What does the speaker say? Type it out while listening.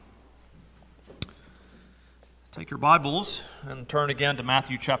Take your Bibles and turn again to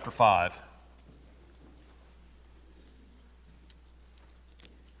Matthew chapter 5.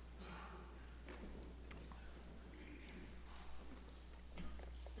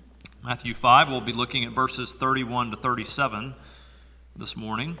 Matthew 5, we'll be looking at verses 31 to 37 this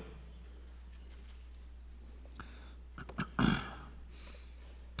morning.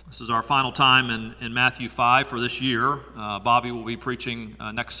 This is our final time in Matthew 5 for this year. Bobby will be preaching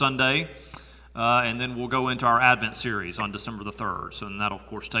next Sunday. And then we'll go into our Advent series on December the 3rd. So that'll, of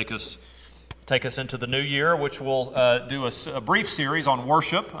course, take us into the new year, which we'll do a brief series on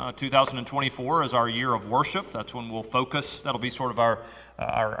worship. 2024 is our year of worship. That's when we'll focus. That'll be sort of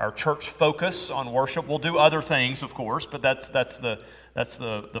our church focus on worship. We'll do other things, of course, but that's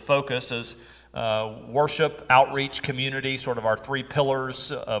the focus is worship, outreach, community, sort of our three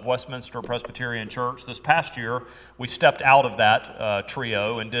pillars of Westminster Presbyterian Church. This past year, we stepped out of that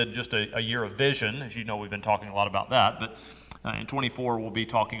trio and did just a year of vision. As you know, we've been talking a lot about that, but in 24, we'll be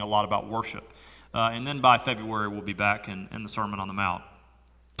talking a lot about worship. And then by February, we'll be back in the Sermon on the Mount.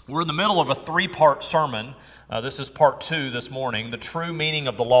 We're in the middle of a three-part sermon. This is part 2 this morning, the true meaning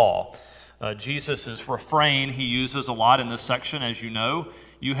of the law. Jesus' refrain he uses a lot in this section, as you know.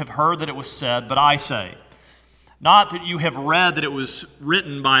 You have heard that it was said, but I say. Not that you have read that it was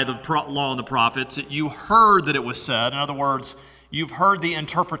written by the law and the prophets, that you heard that it was said. In other words, you've heard the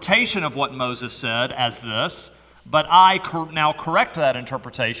interpretation of what Moses said as this, but I now correct that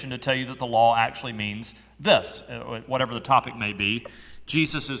interpretation to tell you that the law actually means this. Whatever the topic may be,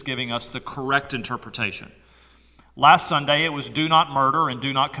 Jesus is giving us the correct interpretation. Last Sunday, it was do not murder and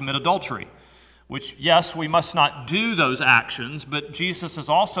do not commit adultery, which, yes, we must not do those actions, but Jesus is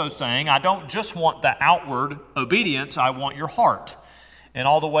also saying, I don't just want the outward obedience, I want your heart. In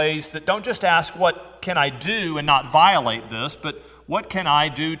all the ways that don't just ask, what can I do and not violate this, but what can I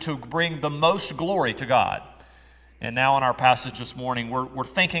do to bring the most glory to God? And now in our passage this morning, we're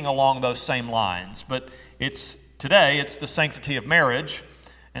thinking along those same lines, but today it's the sanctity of marriage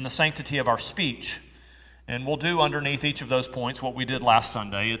and the sanctity of our speech. And we'll do underneath each of those points what we did last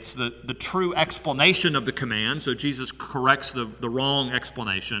Sunday. It's the true explanation of the command, so Jesus corrects the wrong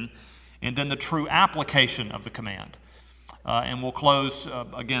explanation, and then the true application of the command. And we'll close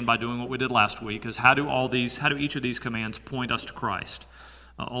again by doing what we did last week, is how do each of these commands point us to Christ?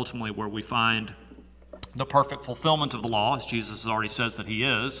 Ultimately where we find the perfect fulfillment of the law, as Jesus already says that he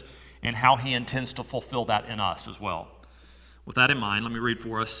is, and how he intends to fulfill that in us as well. With that in mind, let me read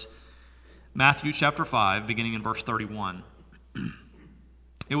for us Matthew chapter 5, beginning in verse 31.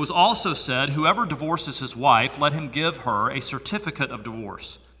 It was also said, whoever divorces his wife, let him give her a certificate of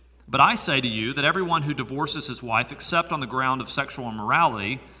divorce. But I say to you that everyone who divorces his wife, except on the ground of sexual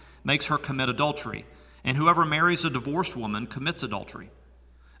immorality, makes her commit adultery. And whoever marries a divorced woman commits adultery.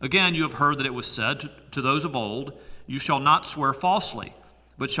 Again, you have heard that it was said to those of old, you shall not swear falsely,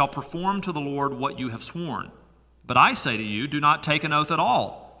 but shall perform to the Lord what you have sworn. But I say to you, do not take an oath at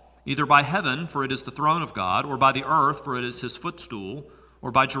all, either by heaven, for it is the throne of God, or by the earth, for it is his footstool,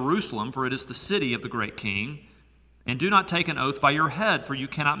 or by Jerusalem, for it is the city of the great king. And do not take an oath by your head, for you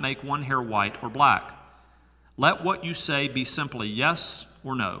cannot make one hair white or black. Let what you say be simply yes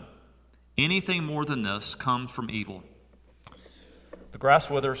or no. Anything more than this comes from evil. The grass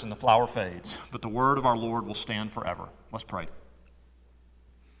withers and the flower fades, but the word of our Lord will stand forever. Let's pray.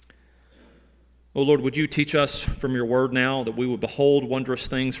 Oh Lord, would you teach us from your word now that we would behold wondrous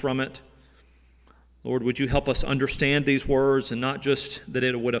things from it? Lord, would you help us understand these words, and not just that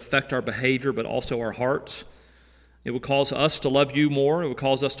it would affect our behavior, but also our hearts. It would cause us to love you more. It would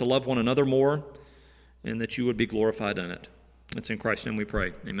cause us to love one another more, and that you would be glorified in it. It's in Christ's name we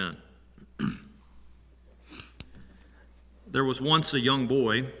pray. Amen. There was once a young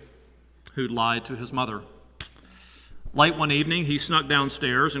boy who lied to his mother. Late one evening, he snuck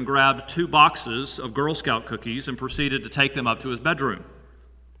downstairs and grabbed 2 boxes of Girl Scout cookies and proceeded to take them up to his bedroom.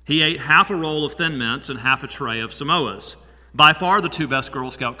 He ate half a roll of Thin Mints and half a tray of Samoas. By far the 2 best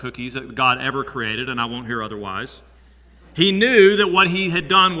Girl Scout cookies that God ever created, and I won't hear otherwise. He knew that what he had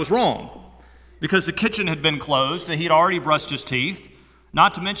done was wrong because the kitchen had been closed and he'd already brushed his teeth,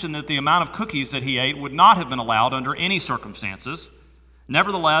 not to mention that the amount of cookies that he ate would not have been allowed under any circumstances.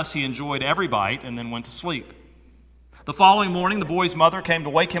 Nevertheless, he enjoyed every bite and then went to sleep. The following morning, the boy's mother came to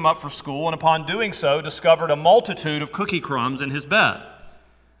wake him up for school, and upon doing so, discovered a multitude of cookie crumbs in his bed.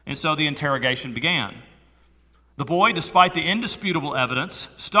 And so the interrogation began. The boy, despite the indisputable evidence,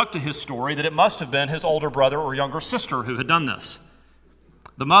 stuck to his story that it must have been his older brother or younger sister who had done this.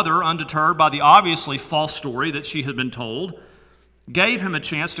 The mother, undeterred by the obviously false story that she had been told, gave him a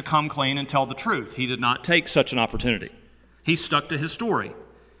chance to come clean and tell the truth. He did not take such an opportunity. He stuck to his story,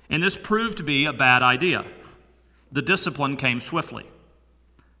 and this proved to be a bad idea. the discipline came swiftly.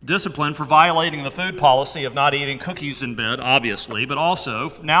 Discipline for violating the food policy of not eating cookies in bed, obviously, but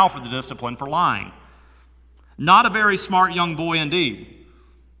also now for the discipline for lying. Not a very smart young boy indeed.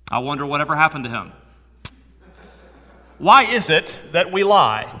 I wonder whatever happened to him. Why is it that we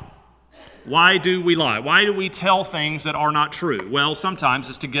lie? Why do we lie? Why do we tell things that are not true? Well, sometimes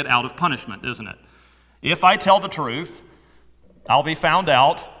it's to get out of punishment, isn't it? If I tell the truth, I'll be found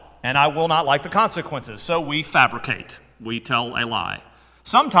out, and I will not like the consequences. So we fabricate. We tell a lie.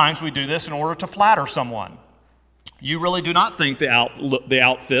 Sometimes we do this in order to flatter someone. You really do not think the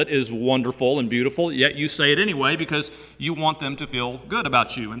outfit is wonderful and beautiful, yet you say it anyway because you want them to feel good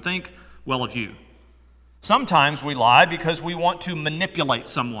about you and think well of you. Sometimes we lie because we want to manipulate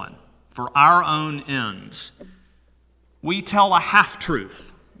someone for our own ends. We tell a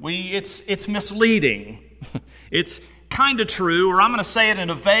half-truth. It's misleading. It's kind of true, or I'm going to say it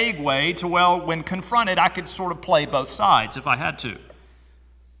in a vague way to, well, when confronted, I could sort of play both sides if I had to.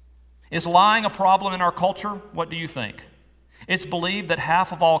 Is lying a problem in our culture? What do you think? It's believed that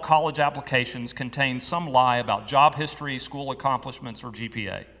half of all college applications contain some lie about job history, school accomplishments, or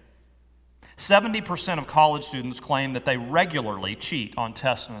GPA. 70% of college students claim that they regularly cheat on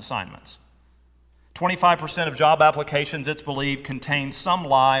tests and assignments. 25% of job applications, it's believed, contain some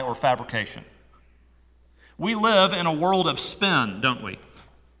lie or fabrication. We live in a world of spin, don't we?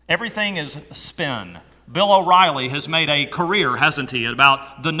 Everything is spin. Bill O'Reilly has made a career, hasn't he,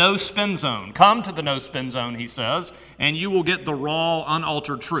 about the no-spin zone. Come to the no-spin zone, he says, and you will get the raw,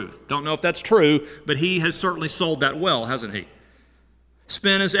 unaltered truth. Don't know if that's true, but he has certainly sold that well, hasn't he?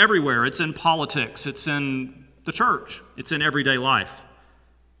 Spin is everywhere. It's in politics. It's in the church. It's in everyday life.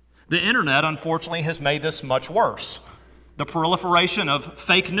 The internet, unfortunately, has made this much worse. The proliferation of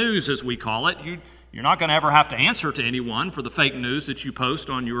fake news, as we call it, you're not going to ever have to answer to anyone for the fake news that you post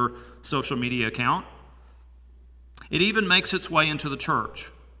on your social media account. It even makes its way into the church.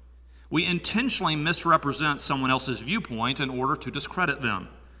 We intentionally misrepresent someone else's viewpoint in order to discredit them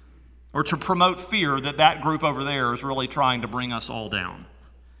or to promote fear that that group over there is really trying to bring us all down.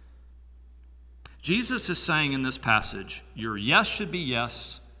 Jesus is saying in this passage, your yes should be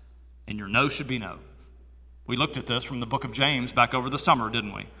yes and your no should be no. We looked at this from the book of James back over the summer,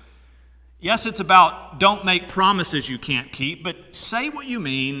 didn't we? Yes, it's about don't make promises you can't keep, but say what you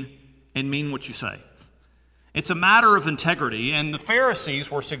mean and mean what you say. It's a matter of integrity, and the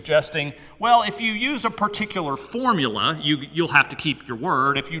Pharisees were suggesting, well, if you use a particular formula, you'll have to keep your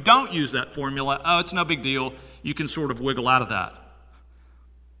word. If you don't use that formula, oh, it's no big deal. You can sort of wiggle out of that.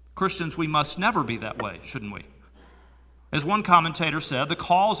 Christians, we must never be that way, shouldn't we? As one commentator said, the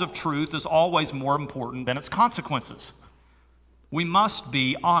cause of truth is always more important than its consequences. We must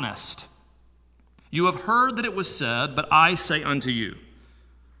be honest. You have heard that it was said, but I say unto you.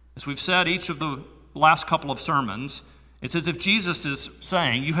 As we've said each of the last couple of sermons, it's as if Jesus is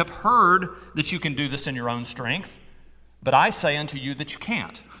saying, you have heard that you can do this in your own strength, but I say unto you that you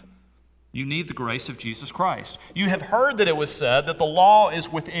can't. You need the grace of Jesus Christ. You have heard that it was said that the law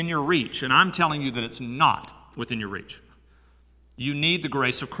is within your reach, and I'm telling you that it's not within your reach. You need the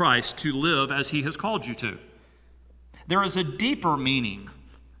grace of Christ to live as he has called you to. There is a deeper meaning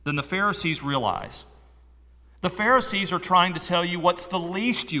than the Pharisees realize. The Pharisees are trying to tell you what's the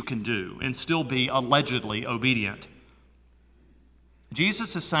least you can do and still be allegedly obedient.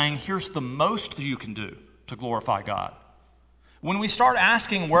 Jesus is saying, here's the most you can do to glorify God. When we start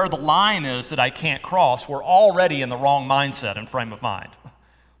asking where the line is that I can't cross, we're already in the wrong mindset and frame of mind.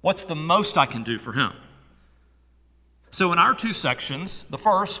 What's the most I can do for him? So in our two sections, the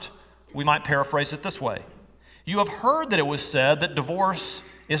first, we might paraphrase it this way. You have heard that it was said that divorce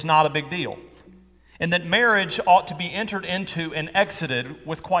is not a big deal, and that marriage ought to be entered into and exited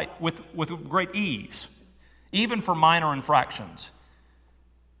with great ease, even for minor infractions.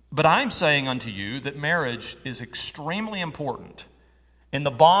 But I'm saying unto you that marriage is extremely important, and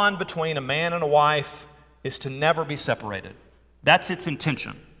the bond between a man and a wife is to never be separated. That's its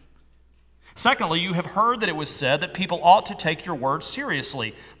intention. Secondly, you have heard that it was said that people ought to take your word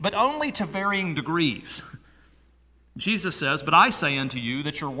seriously, but only to varying degrees. Jesus says, but I say unto you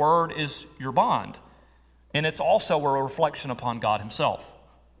that your word is your bond, and it's also a reflection upon God himself.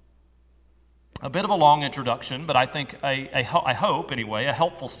 A bit of a long introduction, but I think, I hope anyway, a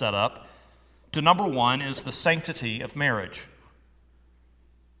helpful setup to number one is the sanctity of marriage.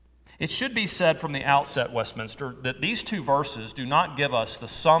 It should be said from the outset, Westminster, that these two verses do not give us the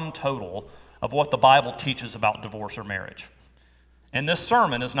sum total of what the Bible teaches about divorce or marriage. And this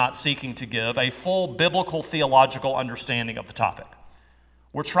sermon is not seeking to give a full biblical theological understanding of the topic.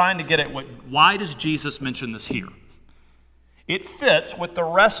 We're trying to get at why does Jesus mention this here? it fits with the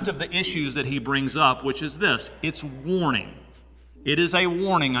rest of the issues that he brings up, which is this: it's warning. It is a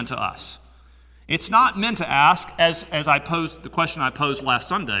warning unto us. It's not meant to ask, as I posed the question I posed last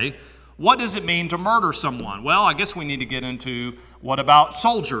Sunday, what does it mean to murder someone? Well, I guess we need to get into what about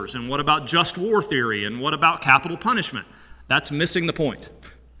soldiers, and what about just war theory, and what about capital punishment? That's missing the point.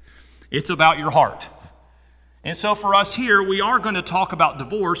 It's about your heart. And so for us here, we are going to talk about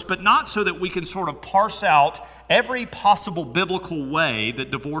divorce, but not so that we can sort of parse out every possible biblical way that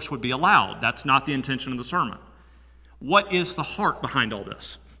divorce would be allowed. That's not the intention of the sermon. What is the heart behind all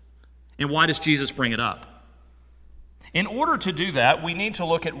this? And why does Jesus bring it up? In order to do that, we need to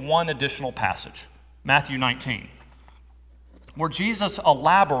look at one additional passage, Matthew 19, where Jesus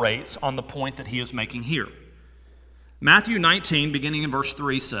elaborates on the point that he is making here. Matthew 19, beginning in verse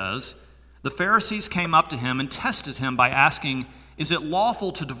 3, says, "The Pharisees came up to him and tested him by asking, 'Is it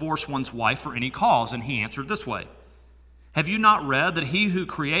lawful to divorce one's wife for any cause?' And he answered this way, 'Have you not read that he who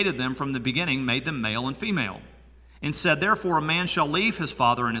created them from the beginning made them male and female? And said, therefore a man shall leave his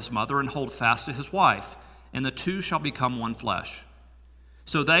father and his mother and hold fast to his wife, and the two shall become one flesh.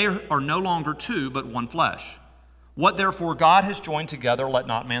 So they are no longer two, but one flesh. What therefore God has joined together, let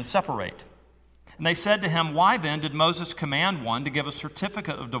not man separate.' And they said to him, 'Why then did Moses command one to give a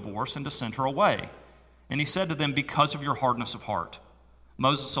certificate of divorce and to send her away?' And he said to them, 'Because of your hardness of heart.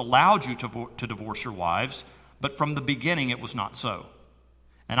 Moses allowed you to divorce your wives, but from the beginning it was not so.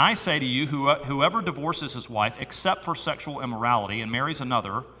 And I say to you, whoever divorces his wife except for sexual immorality and marries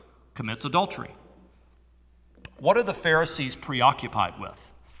another commits adultery.'" What are the Pharisees preoccupied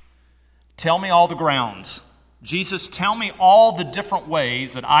with? Tell me all the grounds. Jesus, tell me all the different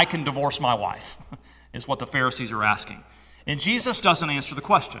ways that I can divorce my wife, is what the Pharisees are asking. And Jesus doesn't answer the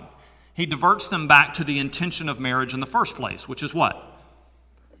question. He diverts them back to the intention of marriage in the first place, which is what?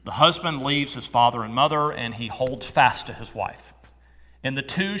 The husband leaves his father and mother, and he holds fast to his wife. And the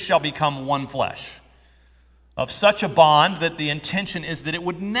two shall become one flesh, of such a bond that the intention is that it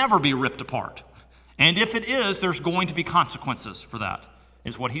would never be ripped apart. And if it is, there's going to be consequences for that,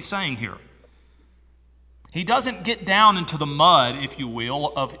 is what he's saying here. He doesn't get down into the mud, if you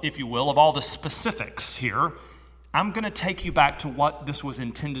will, of all the specifics here. I'm going to take you back to what this was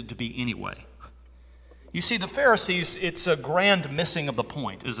intended to be anyway. You see, the Pharisees, it's a grand missing of the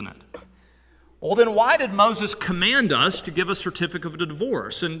point, isn't it? Well, then why did Moses command us to give a certificate of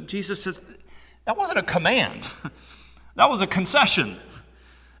divorce? And Jesus says, that wasn't a command. That was a concession.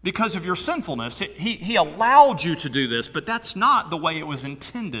 Because of your sinfulness, he allowed you to do this, but that's not the way it was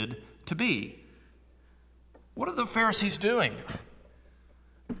intended to be. What are the Pharisees doing?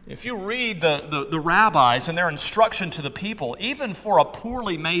 If you read the rabbis and their instruction to the people, even for a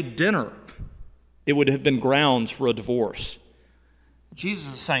poorly made dinner, it would have been grounds for a divorce.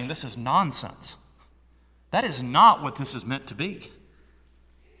 Jesus is saying this is nonsense. That is not what this is meant to be.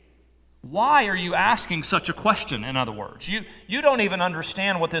 Why are you asking such a question, in other words? You don't even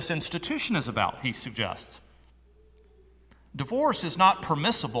understand what this institution is about, he suggests. Divorce is not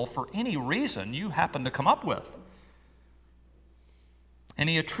permissible for any reason you happen to come up with. And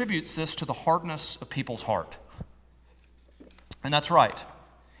he attributes this to the hardness of people's heart. And that's right.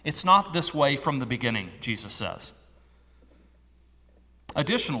 It's not this way from the beginning, Jesus says.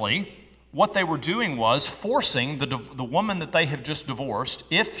 Additionally, what they were doing was forcing the woman that they have just divorced,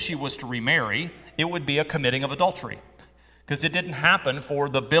 if she was to remarry, it would be a committing of adultery. Because it didn't happen for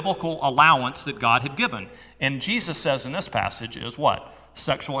the biblical allowance that God had given. And Jesus says in this passage is what?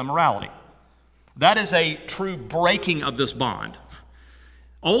 Sexual immorality. That is a true breaking of this bond.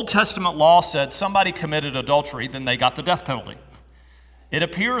 Old Testament law said somebody committed adultery, then they got the death penalty. It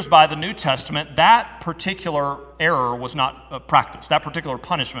appears by the New Testament that particular error was not practiced. That particular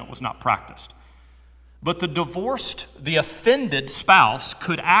punishment was not practiced. But the offended spouse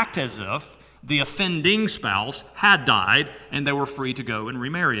could act as if the offending spouse had died and they were free to go and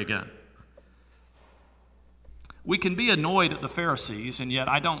remarry again. We can be annoyed at the Pharisees, and yet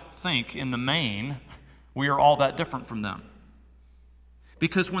I don't think in the main we are all that different from them.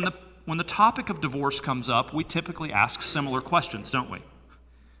 Because when the topic of divorce comes up, we typically ask similar questions, don't we?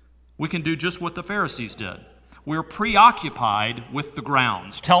 We can do just what the Pharisees did. We're preoccupied with the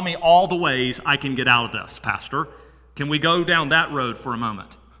grounds. Tell me all the ways I can get out of this, Pastor. Can we go down that road for a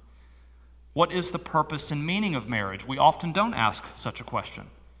moment? What is the purpose and meaning of marriage? We often don't ask such a question.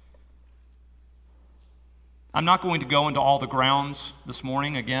 I'm not going to go into all the grounds this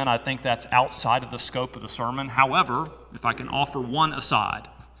morning. Again, I think that's outside of the scope of the sermon. However, if I can offer one aside,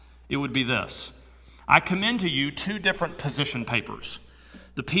 it would be this. I commend to you two different position papers.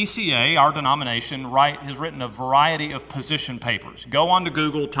 The PCA, our denomination, has written a variety of position papers. Go on to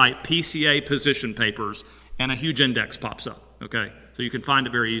Google, type PCA position papers, and a huge index pops up. okay? So you can find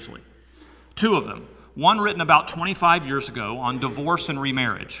it very easily. 2 of them. One written about 25 years ago on divorce and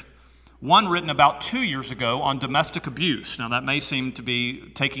remarriage. One written about 2 years ago on domestic abuse. Now that may seem to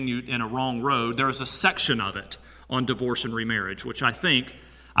be taking you in a wrong road. There is a section of it on divorce and remarriage, which I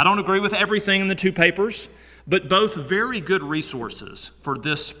don't agree with everything in the 2 papers, but both very good resources for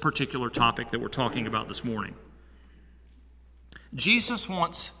this particular topic that we're talking about this morning. Jesus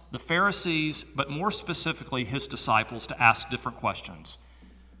wants the Pharisees, but more specifically his disciples, to ask different questions.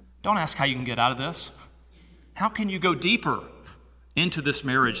 Don't ask how you can get out of this. How can you go deeper into this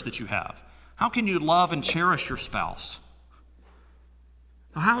marriage that you have? How can you love and cherish your spouse?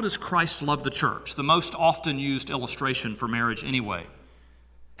 How does Christ love the church? The most often used illustration for marriage anyway.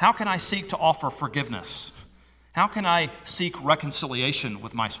 How can I seek to offer forgiveness? How can I seek reconciliation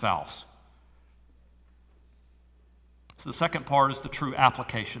with my spouse? So the second part is the true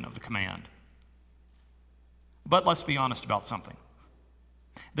application of the command. But let's be honest about something.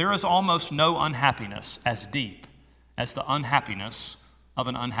 There is almost no unhappiness as deep as the unhappiness of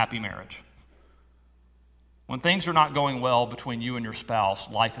an unhappy marriage. When things are not going well between you and your spouse,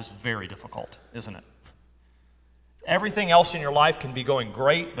 life is very difficult, isn't it? Everything else in your life can be going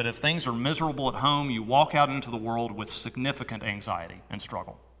great, but if things are miserable at home, you walk out into the world with significant anxiety and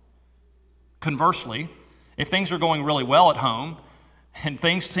struggle. Conversely, if things are going really well at home and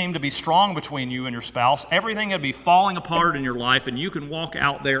things seem to be strong between you and your spouse, everything will be falling apart in your life, and you can walk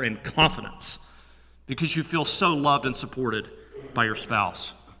out there in confidence because you feel so loved and supported by your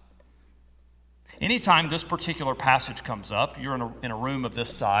spouse. Anytime this particular passage comes up, you're in a room of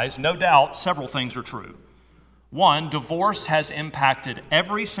this size, no doubt several things are true. One, divorce has impacted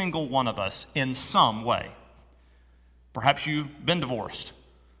every single one of us in some way. Perhaps you've been divorced.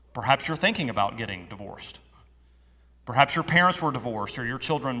 Perhaps you're thinking about getting divorced. Perhaps your parents were divorced, or your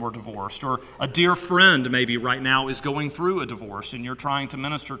children were divorced, or a dear friend maybe right now is going through a divorce and you're trying to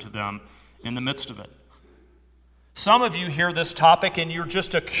minister to them in the midst of it. Some of you hear this topic and you're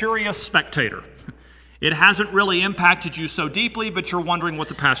just a curious spectator. It hasn't really impacted you so deeply, but you're wondering what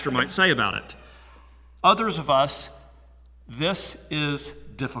the pastor might say about it. Others of us, this is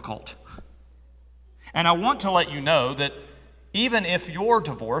difficult. And I want to let you know that even if your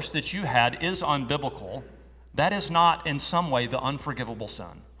divorce that you had is unbiblical, that is not in some way the unforgivable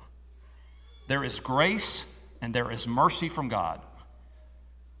sin. There is grace and there is mercy from God.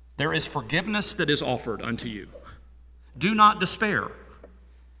 There is forgiveness that is offered unto you. Do not despair.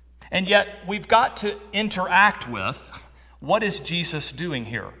 And yet we've got to interact with what is Jesus doing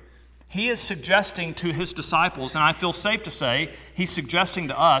here. He is suggesting to his disciples, and I feel safe to say he's suggesting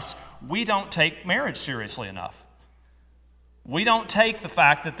to us, we don't take marriage seriously enough. We don't take the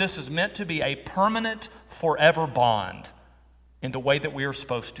fact that this is meant to be a permanent, forever bond in the way that we are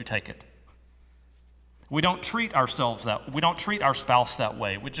supposed to take it. We don't treat our spouse that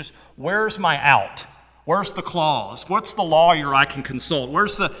way. We just, where's my out? Where's the clause? What's the lawyer I can consult?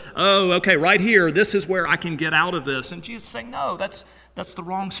 Where's right here, this is where I can get out of this. And Jesus is saying, no, that's the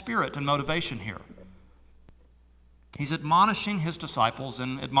wrong spirit and motivation here. He's admonishing his disciples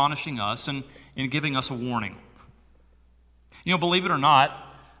and admonishing us and giving us a warning. You know, believe it or not,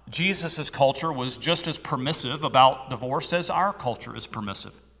 Jesus' culture was just as permissive about divorce as our culture is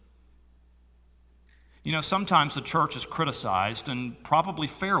permissive. You know, sometimes the church is criticized, and probably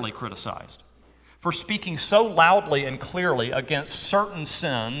fairly criticized, for speaking so loudly and clearly against certain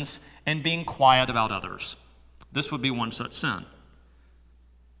sins and being quiet about others. This would be one such sin.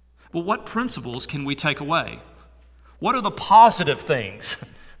 But what principles can we take away? What are the positive things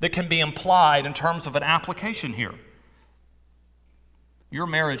that can be implied in terms of an application here? Your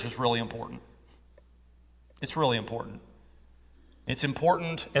marriage is really important. It's really important. It's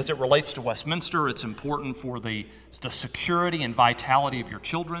important as it relates to Westminster. It's important for the security and vitality of your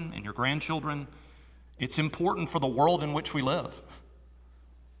children and your grandchildren. It's important for the world in which we live.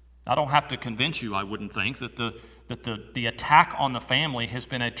 I don't have to convince you, I wouldn't think, that the attack on the family has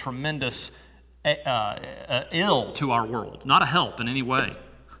been a tremendous ill to our world, not a help in any way.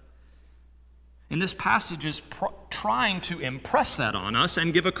 And this passage is trying to impress that on us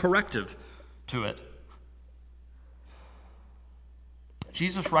and give a corrective to it.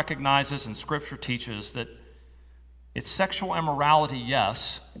 Jesus recognizes and Scripture teaches that it's sexual immorality,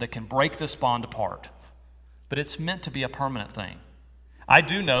 yes, that can break this bond apart, but it's meant to be a permanent thing. I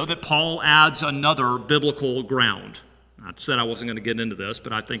do know that Paul adds another biblical ground. I said I wasn't going to get into this,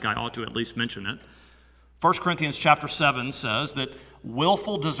 but I think I ought to at least mention it. 1 Corinthians chapter 7 says that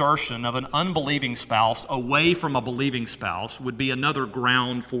willful desertion of an unbelieving spouse away from a believing spouse would be another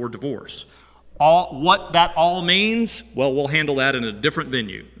ground for divorce. What that all means, well, we'll handle that in a different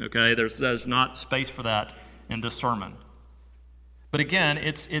venue, okay? There's not space for that in this sermon. But again,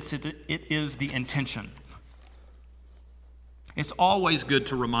 it is the intention. It's always good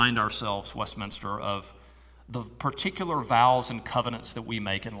to remind ourselves, Westminster, of the particular vows and covenants that we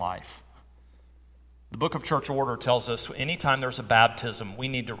make in life. The Book of Church Order tells us anytime there's a baptism, we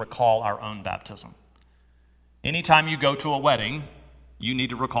need to recall our own baptism. Anytime you go to a wedding, you need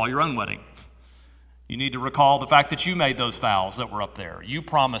to recall your own wedding. You need to recall the fact that you made those vows that were up there. You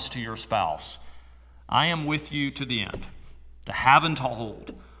promised to your spouse, I am with you to the end, to have and to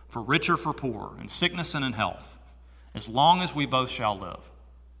hold, for rich or for poor, in sickness and in health, as long as we both shall live.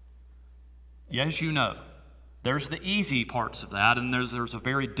 Yes, you know, there's the easy parts of that, and there's the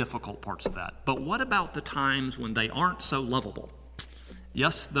very difficult parts of that. But what about the times when they aren't so lovable?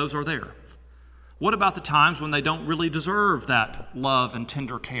 Yes, those are there. What about the times when they don't really deserve that love and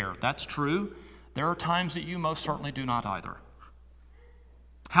tender care? That's true. There are times that you most certainly do not either.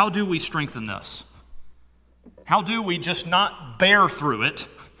 How do we strengthen this? How do we just not bear through it?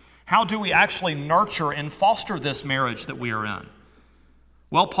 How do we actually nurture and foster this marriage that we are in?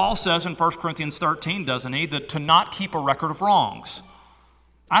 Well, Paul says in 1 Corinthians 13, doesn't he, that to not keep a record of wrongs.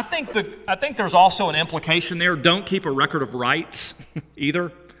 I think there's also an implication there, don't keep a record of rights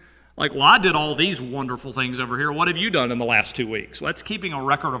either. Like, well, I did all these wonderful things over here. What have you done in the last 2 weeks? Well, that's keeping a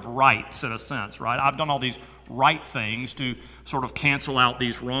record of rights in a sense, right? I've done all these right things to sort of cancel out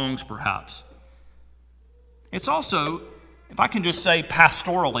these wrongs, perhaps. It's also, if I can just say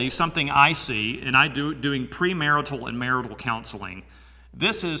pastorally, something I see, and I do doing premarital and marital counseling,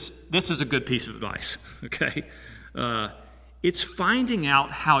 this is a good piece of advice, okay? It's finding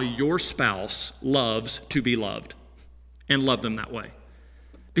out how your spouse loves to be loved and love them that way.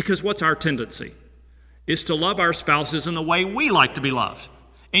 Because what's our tendency? Is to love our spouses in the way we like to be loved.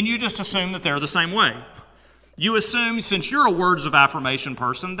 And you just assume that they're the same way. You assume since you're a words of affirmation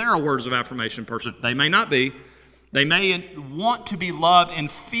person, they're a words of affirmation person. They may not be. They may want to be loved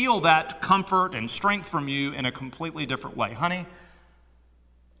and feel that comfort and strength from you in a completely different way. Honey,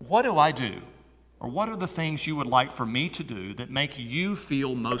 what do I do? Or what are the things you would like for me to do that make you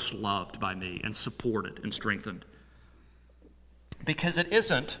feel most loved by me and supported and strengthened? Because it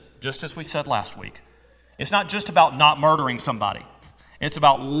isn't, just as we said last week, it's not just about not murdering somebody. It's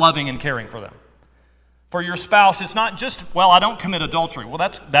about loving and caring for them. For your spouse, it's not just, well, I don't commit adultery. Well,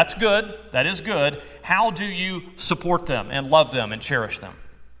 that's good. That is good. How do you support them and love them and cherish them?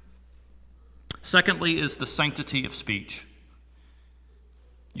 Secondly is the sanctity of speech.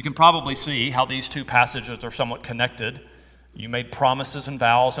 You can probably see how these two passages are somewhat connected. You made promises and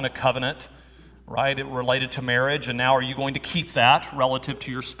vows and a covenant, right? It related to marriage, and now are you going to keep that relative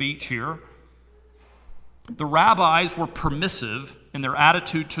to your speech here? The rabbis were permissive in their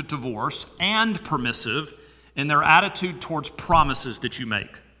attitude to divorce and permissive in their attitude towards promises that you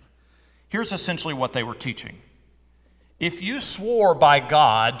make. Here's essentially what they were teaching. If you swore by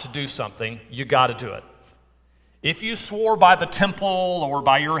God to do something, you got to do it. If you swore by the temple or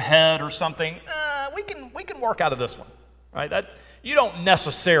by your head or something, we can work out of this one, right? You don't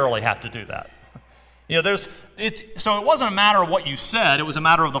necessarily have to do that. You know, so it wasn't a matter of what you said, it was a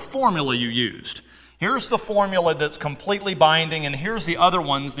matter of the formula you used. Here's the formula that's completely binding, and here's the other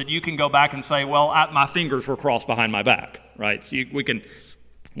ones that you can go back and say, well, my fingers were crossed behind my back, right? So we can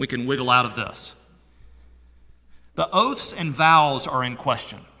wiggle out of this. The oaths and vows are in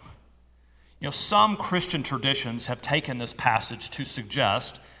question. You know, some Christian traditions have taken this passage to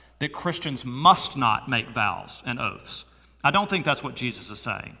suggest that Christians must not make vows and oaths. I don't think that's what Jesus is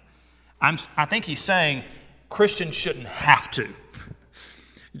saying. I think he's saying Christians shouldn't have to.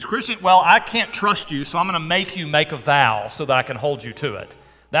 Well, I can't trust you, so I'm going to make you make a vow so that I can hold you to it.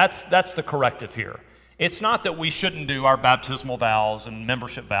 That's the corrective here. It's not that we shouldn't do our baptismal vows and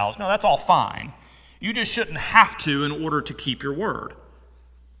membership vows. No, that's all fine. You just shouldn't have to in order to keep your word.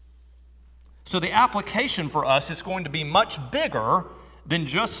 So the application for us is going to be much bigger than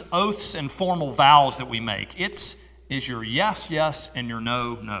just oaths and formal vows that we make. Is your yes, yes, and your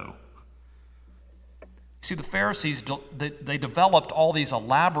no, no. See, the Pharisees, they developed all these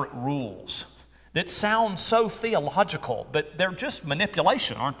elaborate rules that sound so theological, but they're just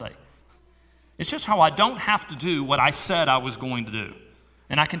manipulation, aren't they? It's just how I don't have to do what I said I was going to do,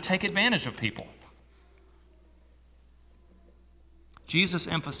 and I can take advantage of people. Jesus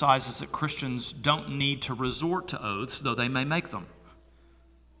emphasizes that Christians don't need to resort to oaths, though they may make them.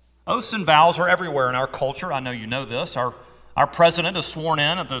 Oaths and vows are everywhere in our culture. I know you know this. Our president is sworn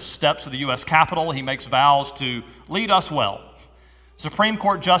in at the steps of the U.S. Capitol. He makes vows to lead us well. Supreme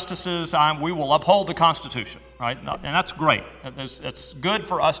Court justices, we will uphold the Constitution, right? And that's great. It's good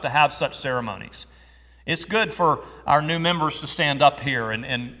for us to have such ceremonies. It's good for our new members to stand up here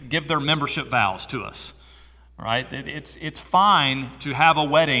and give their membership vows to us. Right? It's fine to have a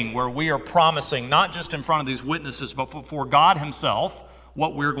wedding where we are promising, not just in front of these witnesses, but before God himself,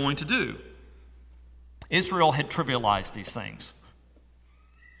 what we're going to do. Israel had trivialized these things.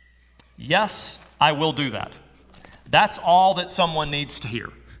 Yes, I will do that. That's all that someone needs to hear.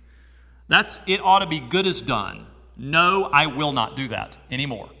 It ought to be good as done. No, I will not do that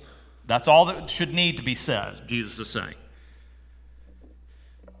anymore. That's all that should need to be said, Jesus is saying.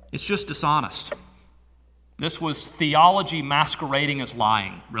 It's just dishonest. This was theology masquerading as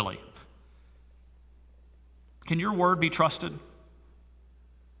lying, really. Can your word be trusted?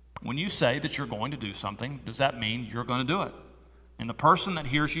 When you say that you're going to do something, does that mean you're going to do it? And the person that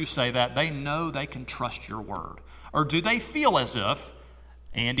hears you say that, they know they can trust your word. Or do they feel as if,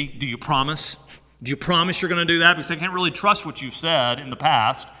 Andy, do you promise? Do you promise you're going to do that? Because they can't really trust what you've said in the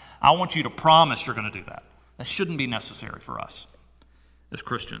past. I want you to promise you're going to do that. That shouldn't be necessary for us as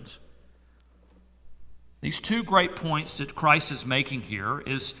Christians. These two great points that Christ is making here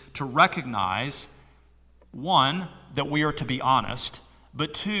is to recognize, one, that we are to be honest,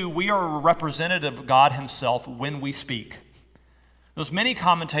 but two, we are a representative of God himself when we speak. Those many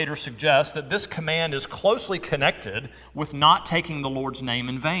commentators suggest that this command is closely connected with not taking the Lord's name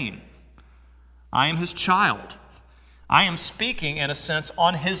in vain. I am his child. I am speaking, in a sense,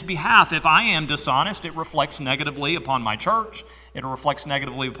 on his behalf. If I am dishonest, it reflects negatively upon my church. It reflects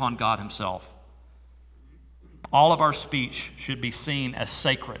negatively upon God himself. All of our speech should be seen as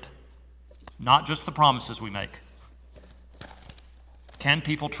sacred, not just the promises we make. Can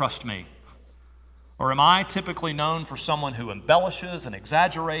people trust me? Or am I typically known for someone who embellishes and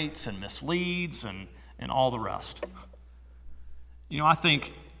exaggerates and misleads and all the rest? You know, I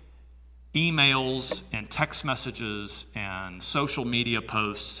think emails and text messages and social media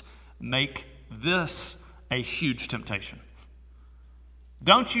posts make this a huge temptation.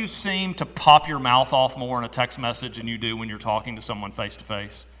 Don't you seem to pop your mouth off more in a text message than you do when you're talking to someone face to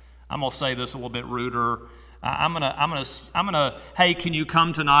face? I'm going to say this a little bit ruder. I'm gonna. Hey, can you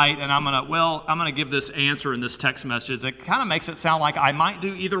come tonight? And I'm gonna give this answer in this text message. It kind of makes it sound like I might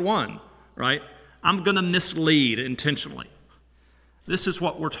do either one, right? I'm gonna mislead intentionally. This is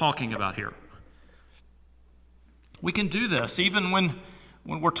what we're talking about here. We can do this even when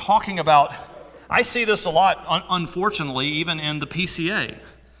we're talking about. I see this a lot, unfortunately, even in the PCA.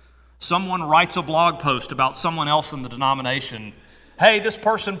 Someone writes a blog post about someone else in the denomination. Hey, this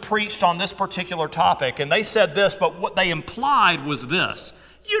person preached on this particular topic, and they said this, but what they implied was this.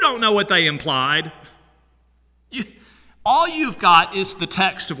 You don't know what they implied. All you've got is the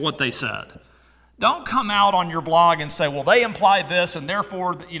text of what they said. Don't come out on your blog and say, well, they implied this, and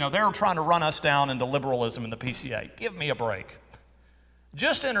therefore, they're trying to run us down into liberalism in the PCA. Give me a break.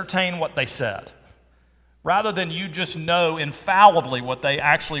 Just entertain what they said, rather than you just know infallibly what they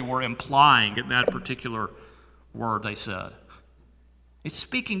actually were implying in that particular word they said. It's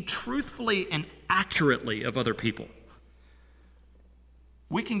speaking truthfully and accurately of other people.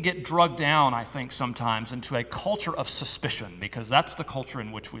 We can get drugged down, I think, sometimes into a culture of suspicion, because that's the culture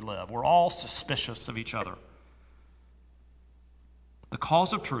in which we live. We're all suspicious of each other. The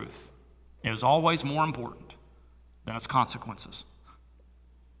cause of truth is always more important than its consequences.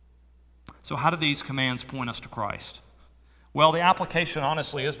 So how do these commands point us to Christ? Well, the application,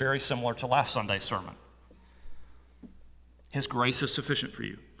 honestly, is very similar to last Sunday's sermon. His grace is sufficient for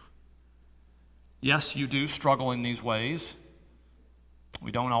you. Yes, you do struggle in these ways.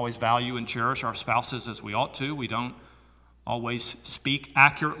 We don't always value and cherish our spouses as we ought to. We don't always speak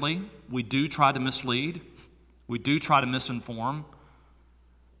accurately. We do try to mislead. We do try to misinform.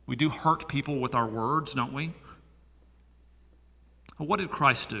 We do hurt people with our words, don't we? But what did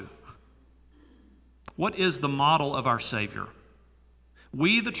Christ do? What is the model of our Savior?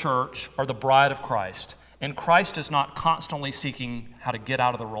 We, the church, are the bride of Christ, and Christ is not constantly seeking how to get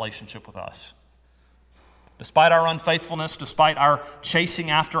out of the relationship with us. Despite our unfaithfulness, despite our chasing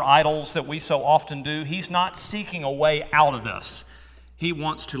after idols that we so often do, he's not seeking a way out of this. He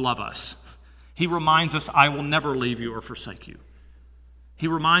wants to love us. He reminds us, I will never leave you or forsake you. He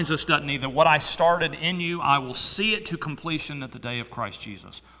reminds us, doesn't he, that what I started in you, I will see it to completion at the day of Christ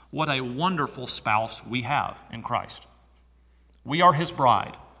Jesus. What a wonderful spouse we have in Christ. We are his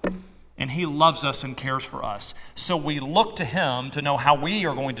bride, and he loves us and cares for us. So we look to him to know how we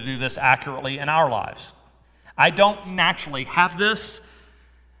are going to do this accurately in our lives. I don't naturally have this.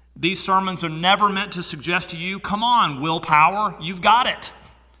 These sermons are never meant to suggest to you, come on, willpower, you've got it.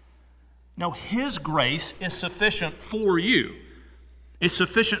 No, his grace is sufficient for you. It's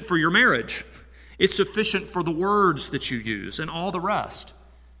sufficient for your marriage. It's sufficient for the words that you use and all the rest.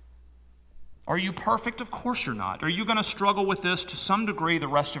 Are you perfect? Of course you're not. Are you going to struggle with this to some degree the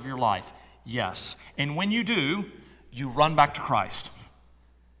rest of your life? Yes. And when you do, you run back to Christ.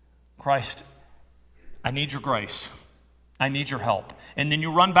 Christ, I need your grace. I need your help. And then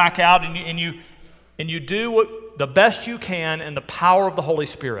you run back out and you do the best you can in the power of the Holy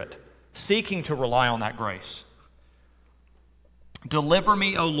Spirit, seeking to rely on that grace. Deliver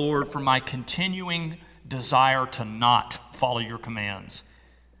me, O Lord, from my continuing desire to not follow your commands,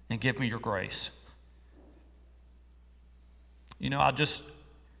 and give me your grace. You know,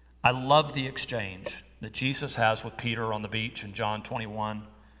 I love the exchange that Jesus has with Peter on the beach in John 21.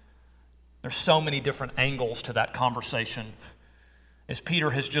 There's so many different angles to that conversation. As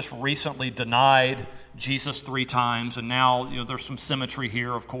Peter has just recently denied Jesus 3 times, and now there's some symmetry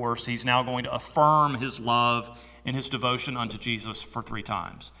here, of course. He's now going to affirm his love and his devotion unto Jesus for 3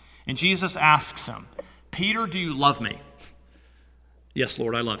 times. And Jesus asks him, Peter, do you love me? Yes,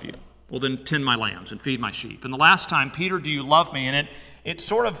 Lord, I love you. Well, then tend my lambs and feed my sheep. And the last time, Peter, do you love me? And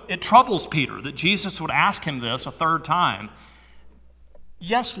it troubles Peter that Jesus would ask him this a 3rd time.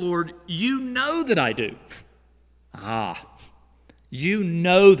 Yes, Lord, you know that I do. You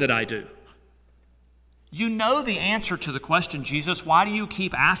know that I do. You know the answer to the question, Jesus, why do you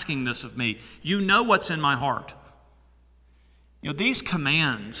keep asking this of me? You know what's in my heart. These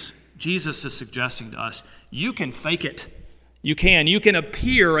commands Jesus is suggesting to us, you can fake it. You can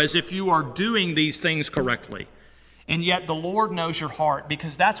appear as if you are doing these things correctly. And yet the Lord knows your heart,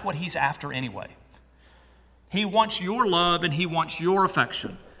 because that's what he's after anyway. He wants your love and he wants your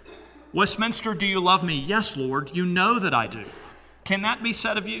affection. Westminster, do you love me? Yes, Lord, you know that I do. Can that be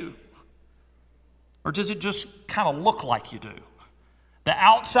said of you? Or does it just kind of look like you do? The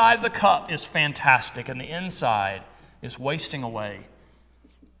outside of the cup is fantastic and the inside is wasting away.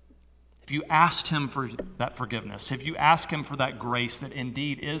 If you asked him for that forgiveness, if you ask him for that grace that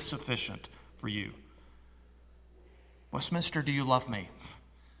indeed is sufficient for you, Westminster, do you love me?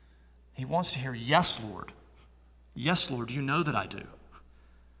 He wants to hear, yes, Lord. Yes, Lord, you know that I do.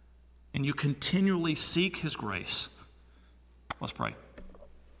 And you continually seek his grace. Let's pray.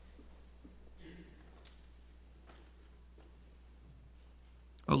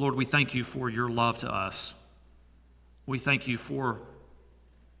 Oh, Lord, we thank you for your love to us. We thank you for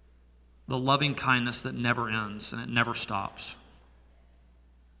the loving kindness that never ends and it never stops.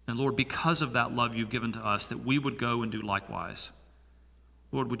 And Lord, because of that love you've given to us, that we would go and do likewise.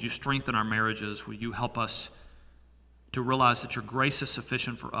 Lord, would you strengthen our marriages? Would you help us to realize that your grace is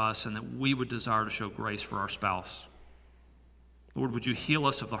sufficient for us and that we would desire to show grace for our spouse? Lord, would you heal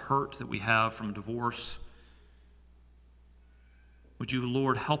us of the hurt that we have from divorce? Would you,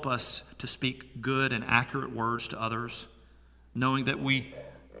 Lord, help us to speak good and accurate words to others, knowing that we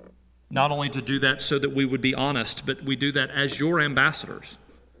not only to do that so that we would be honest, but we do that as your ambassadors.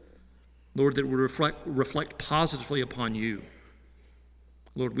 Lord, that would reflect positively upon you.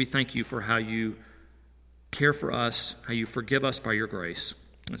 Lord, we thank you for how you care for us, how you forgive us by your grace.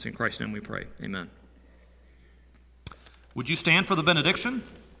 It's in Christ's name we pray. Amen. Would you stand for the benediction?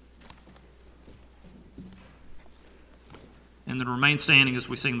 And then remain standing as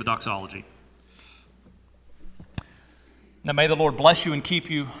we sing the doxology. Now may the Lord bless you and keep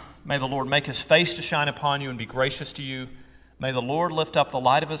you. May the Lord make his face to shine upon you and be gracious to you. May the Lord lift up the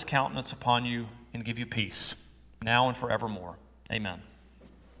light of his countenance upon you and give you peace, now and forevermore. Amen.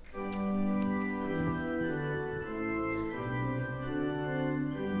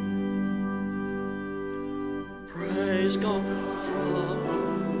 Praise God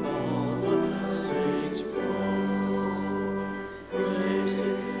from all the saints flow. Praise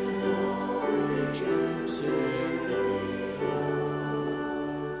him, all rejoicing below.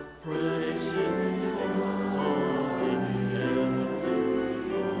 Praise him, all the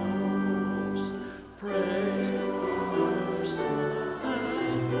heavenly hosts. Praise the first and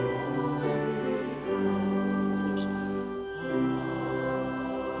Holy Ghost.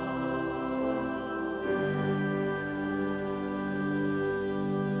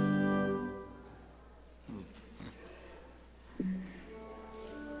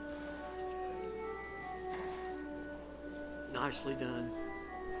 Nicely done.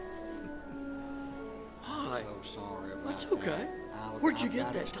 Hi. So sorry about That's that. okay. Where'd you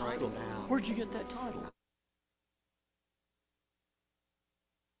get that title? Where'd you get that title?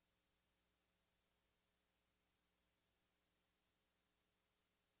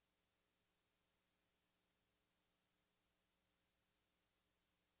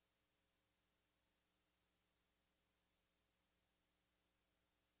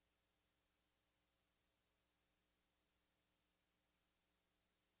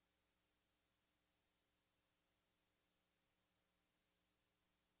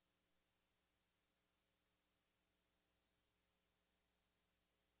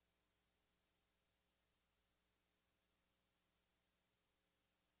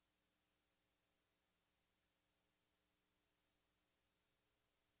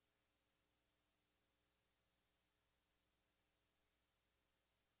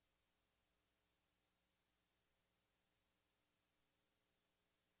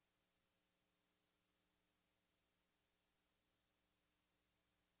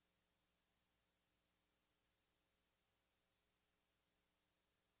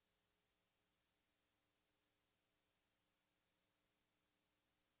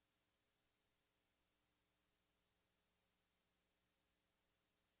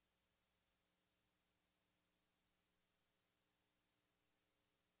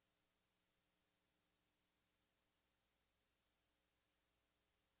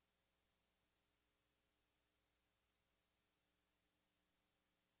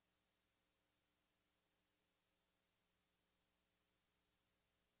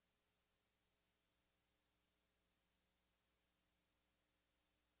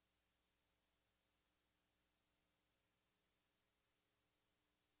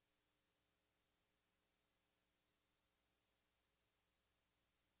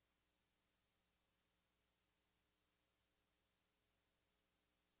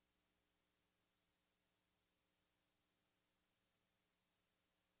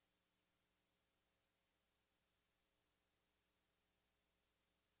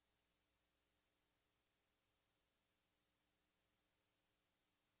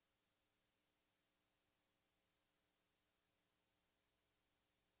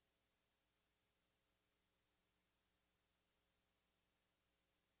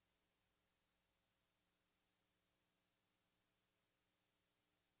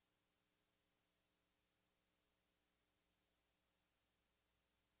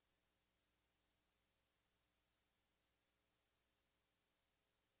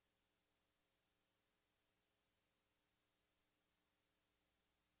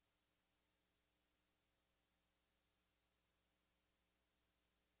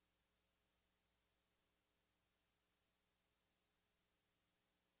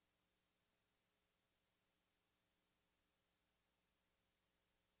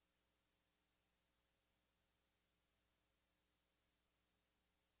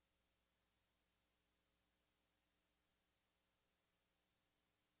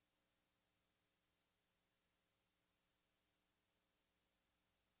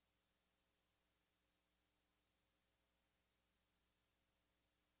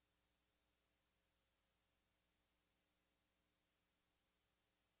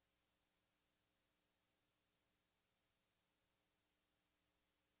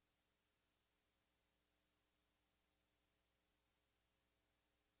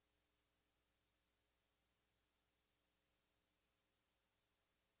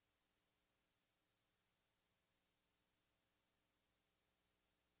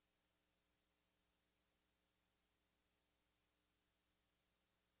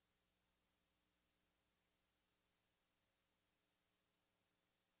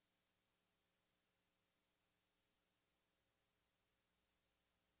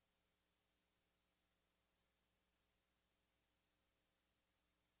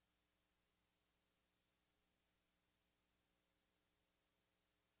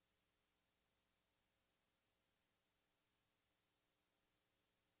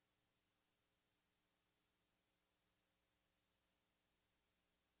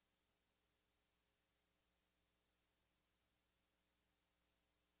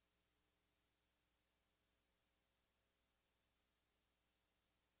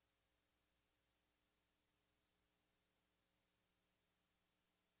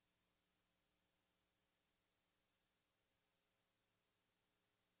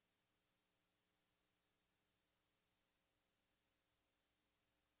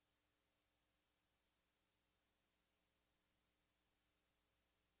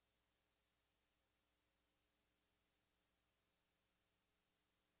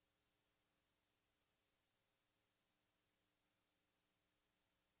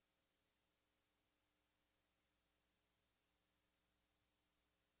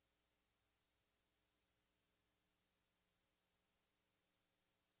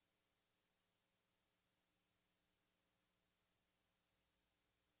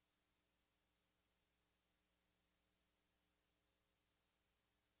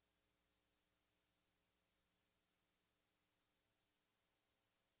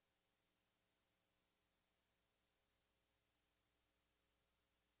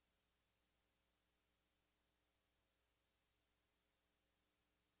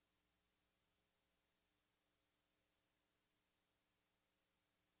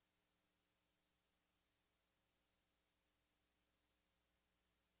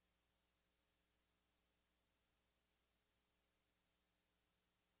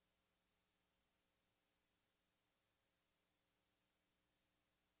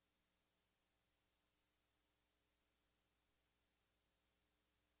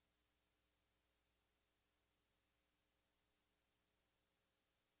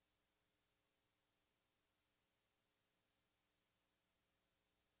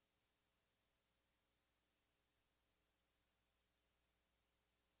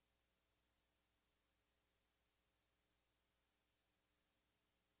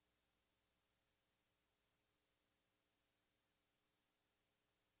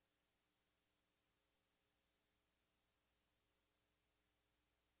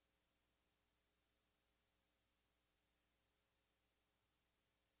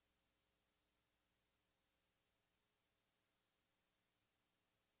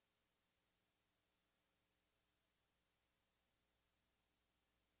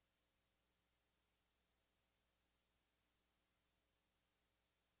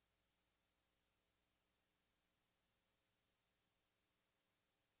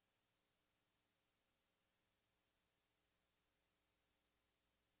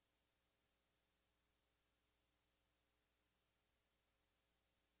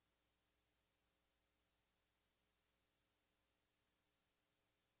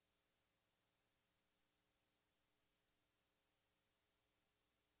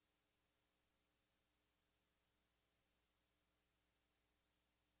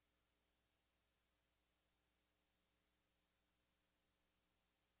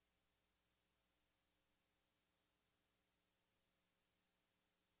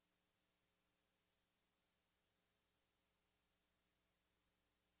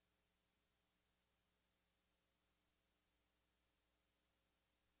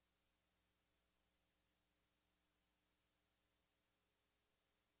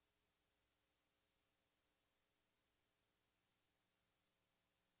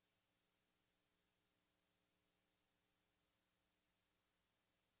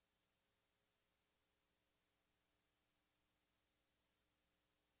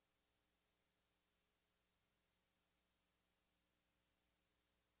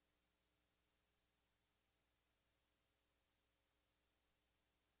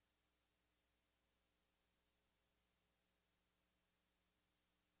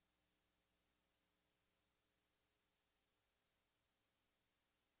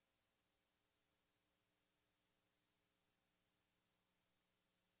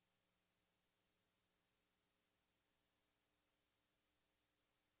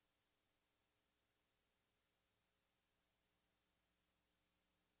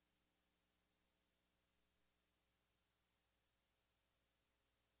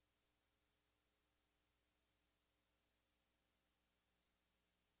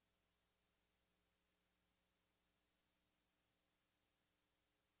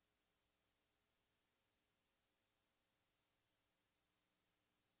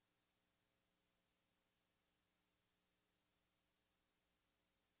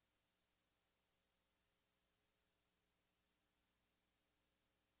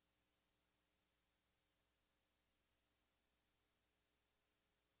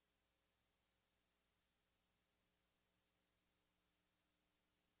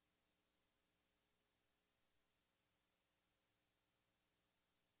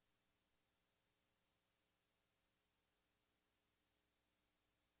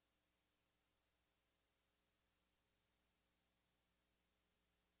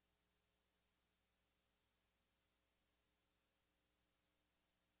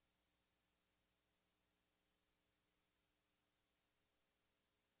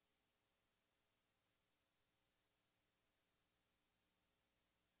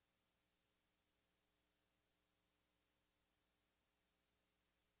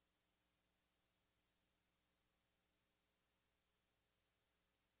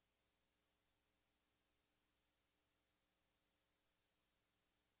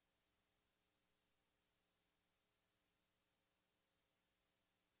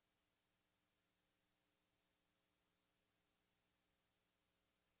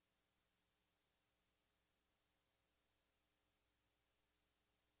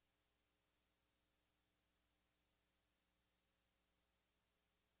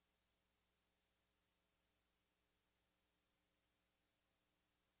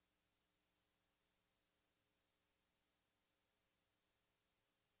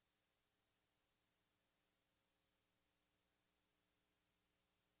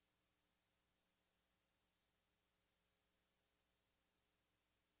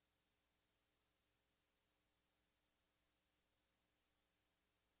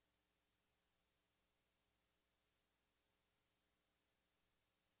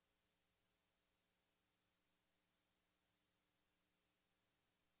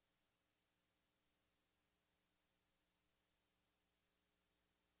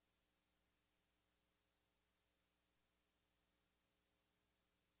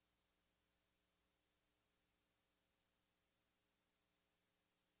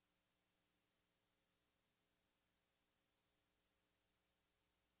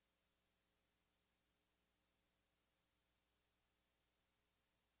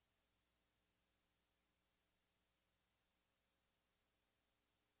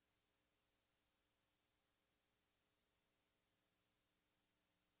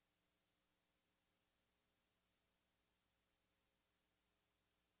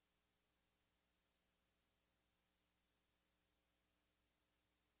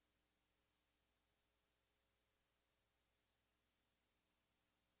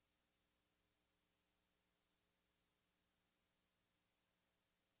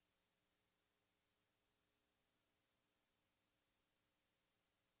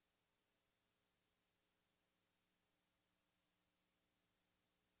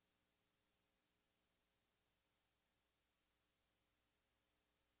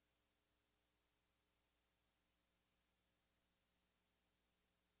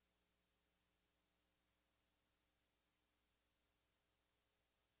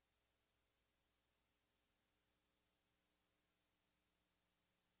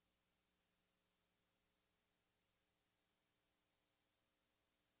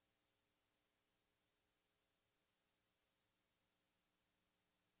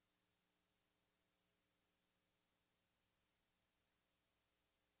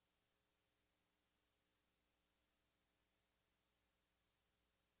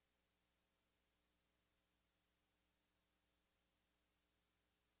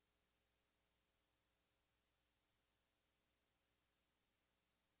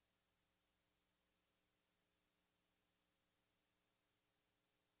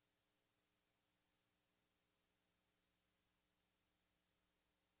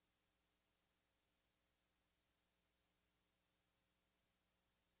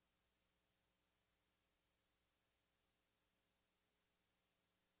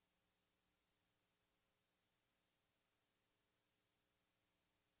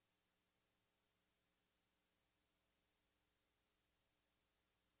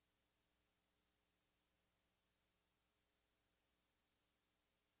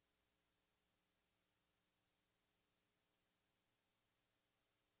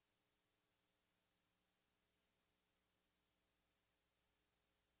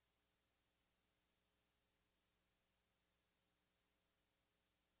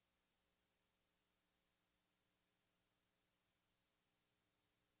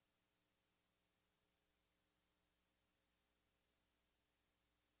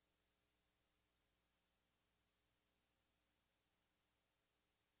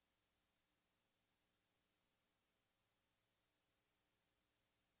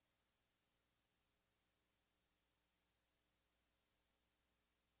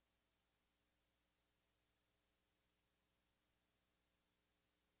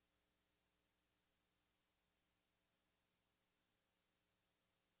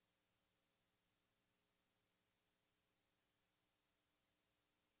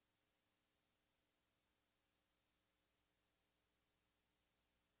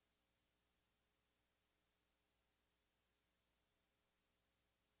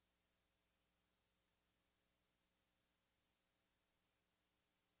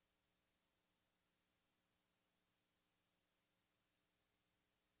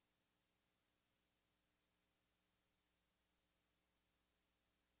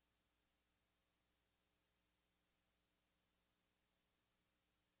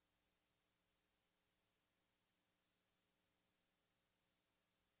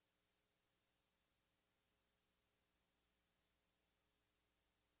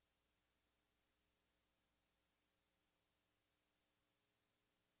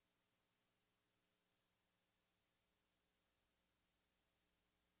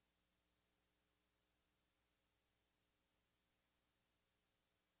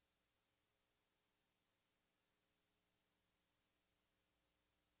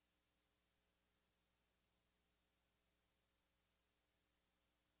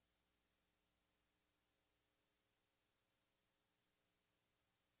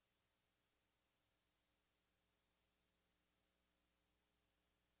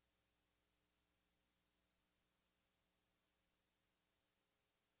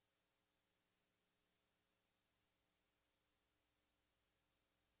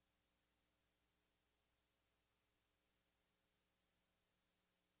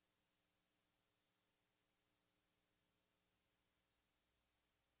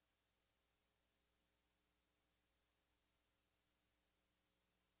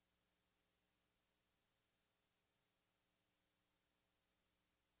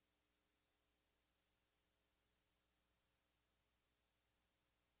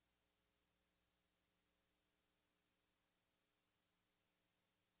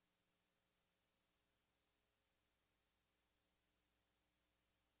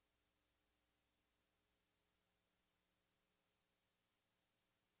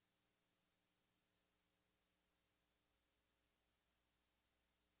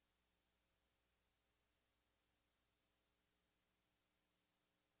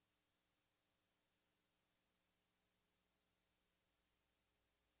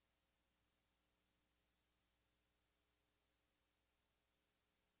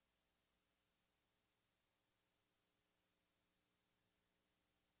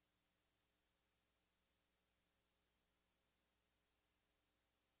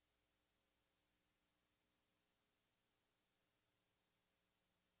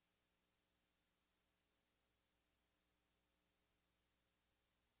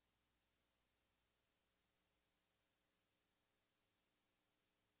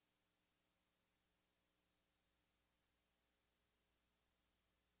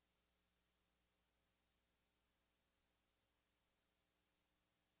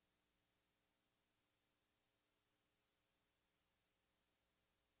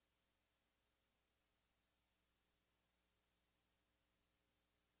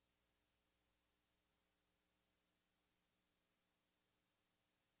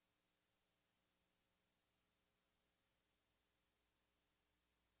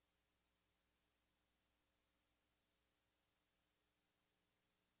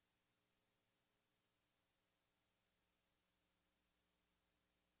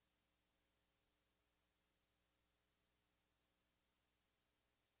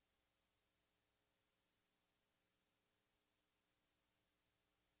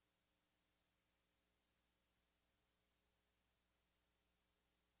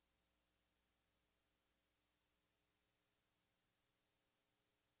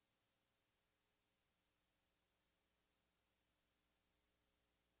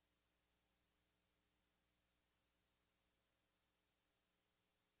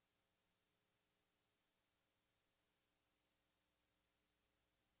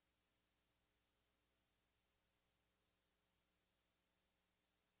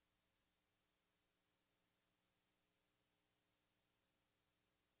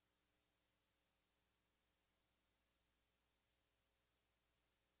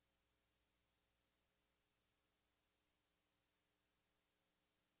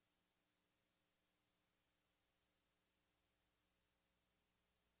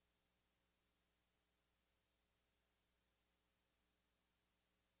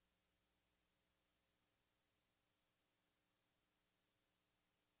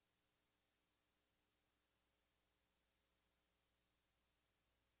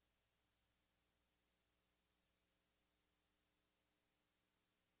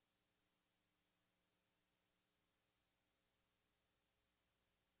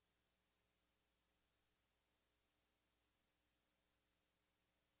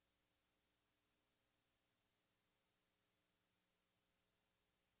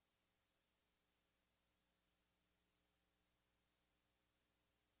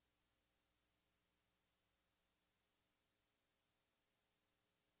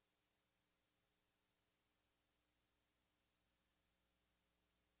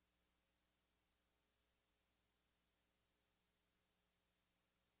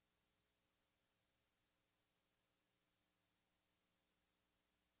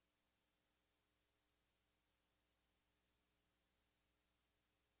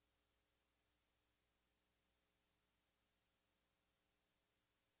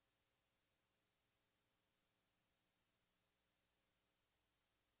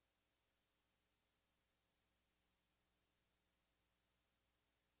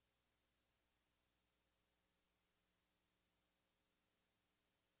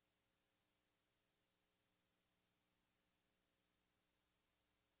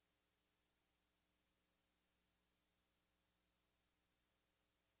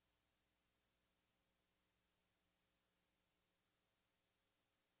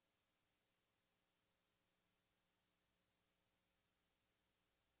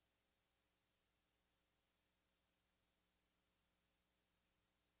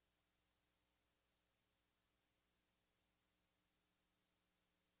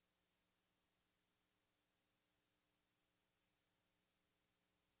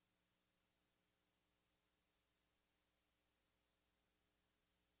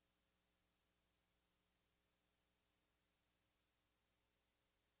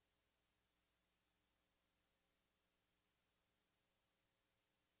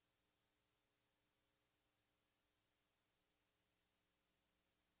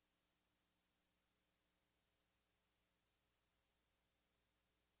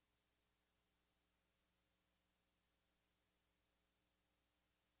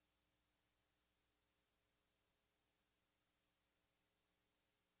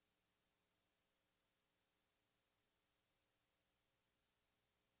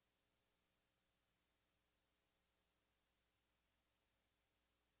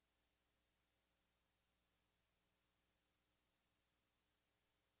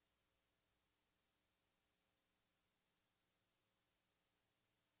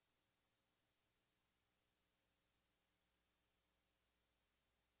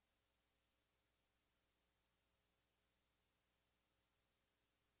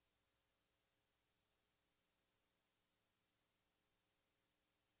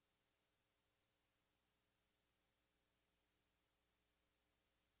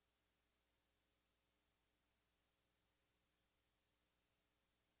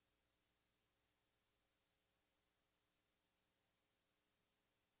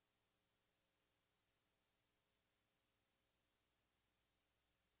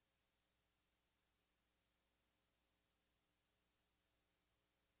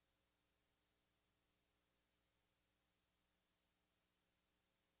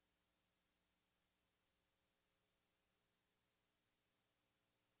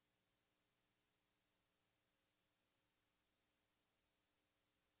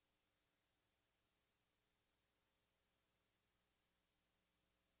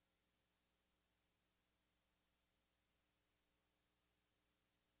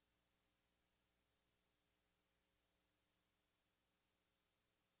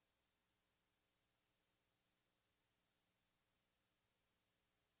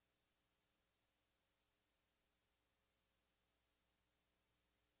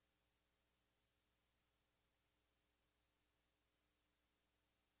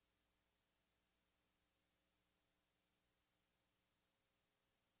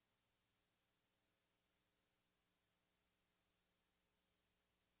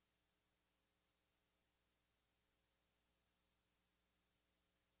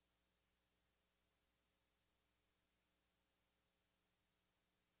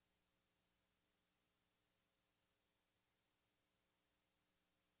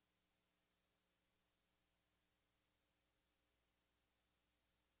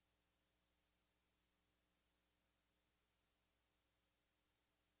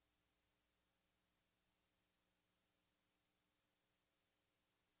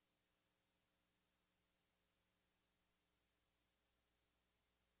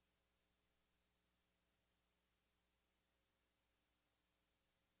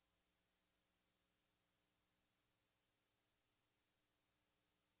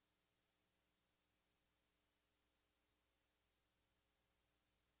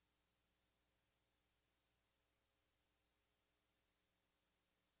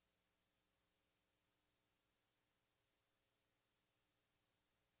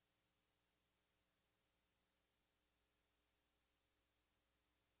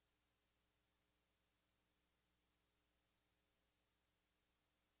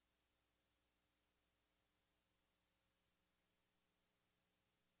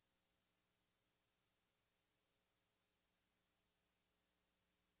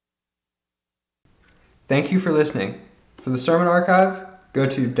 Thank you for listening. For the sermon archive, go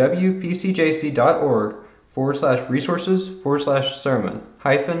to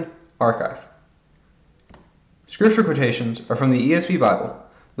wpcjc.org/resources/sermon-archive. Scripture quotations are from the ESV Bible,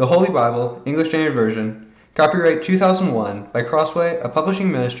 the Holy Bible, English Standard Version, copyright 2001 by Crossway, a publishing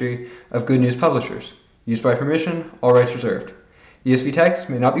ministry of Good News Publishers. Used by permission, all rights reserved. ESV text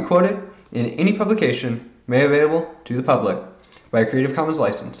may not be quoted in any publication made available to the public by a Creative Commons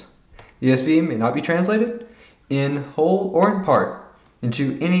license. ESV may not be translated in whole or in part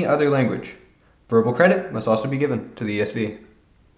into any other language. Verbal credit must also be given to the ESV.